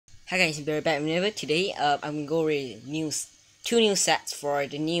Hi guys, very back whenever today I'm going to two new sets for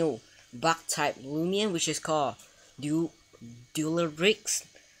the new bug type Loomian, which is called Deludrix.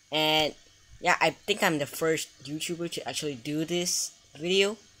 And yeah, I think I'm the first YouTuber to actually do this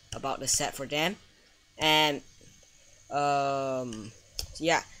video about the set for them. And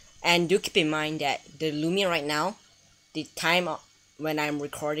yeah, and do keep in mind that the Loomian right now, the time when I'm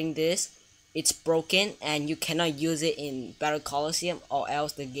recording this, it's broken and you cannot use it in Battle Coliseum, or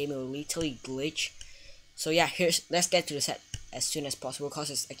else the game will literally glitch. So yeah, let's get to the set as soon as possible, because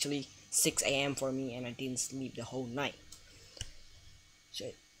it's actually 6 a.m. for me and I didn't sleep the whole night. So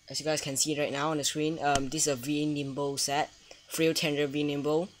as you guys can see right now on the screen, this is a V Nimble set, Frail Tender V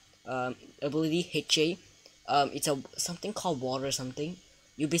Nimble, ability HA. It's something called water something.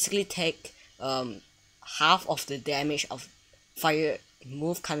 You basically take half of the damage of fire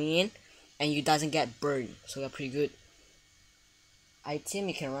move coming in, and you doesn't get burned, so they're pretty good. Item,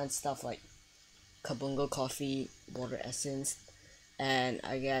 you can run stuff like Kabungo Coffee, Water Essence, and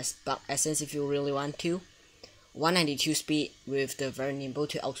I guess Bug Essence if you really want to. 192 speed with the very nimble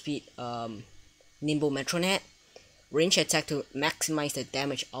to outspeed Nimble Metronet. Range attack to maximize the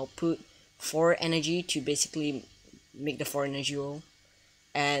damage output. 4 energy to basically make the 4 energy roll.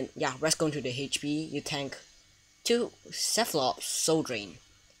 And yeah, let's go into the HP. You tank 2 Cephalops Soul Drain.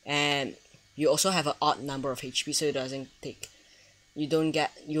 And you also have an odd number of HP, so it doesn't take, you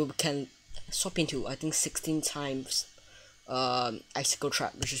can swap into I think 16 times Icicle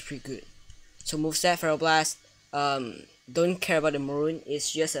Trap, which is pretty good. So moveset, Feral Blast, don't care about the Maroon,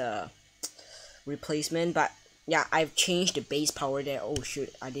 it's just a replacement, but yeah, I've changed the base power there. Oh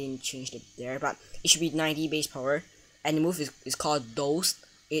shoot, I didn't change it there, but it should be 90 base power, and the move is called Dose.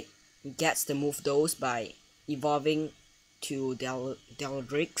 It gets the move Dose by evolving to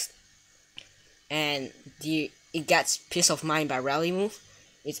Deludrix, and it gets Peace of Mind by Rally move.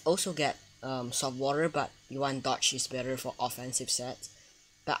 It also get Soft Water, but you want Dodge is better for offensive sets.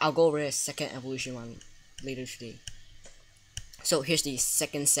 But I'll go over a second evolution one later today. So here's the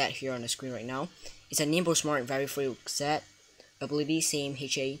second set here on the screen right now. It's a Nimble Smart Very Frail set. Ability same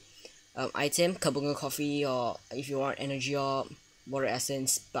HA. Item Kabungo Coffee, or if you want Energy or Water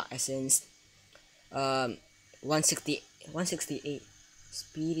Essence, Bug Essence. 168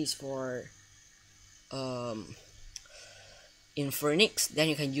 speed is for Infernix. Then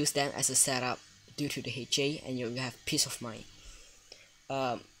you can use them as a setup due to the HA, and you have Peace of Mind.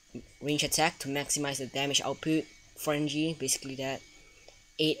 Range attack to maximize the damage output. 4 energy, basically that.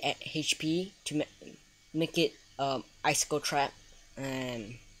 8 HP to make it Icicle Trap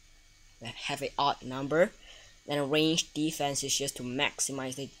and have an odd number. Then a range defense is just to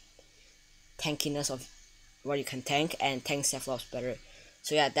maximize the tankiness of what you can tank, and tank Cephalops better.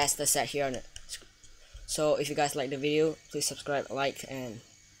 So yeah, that's the set here on it. So if you guys like the video, please subscribe, like, and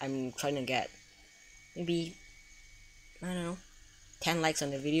I'm trying to get maybe, I don't know, 10 likes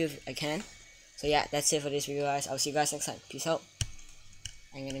on the video if I can. So yeah, that's it for this video guys. I'll see you guys next time. Peace out.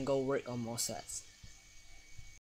 I'm gonna go work on more sets.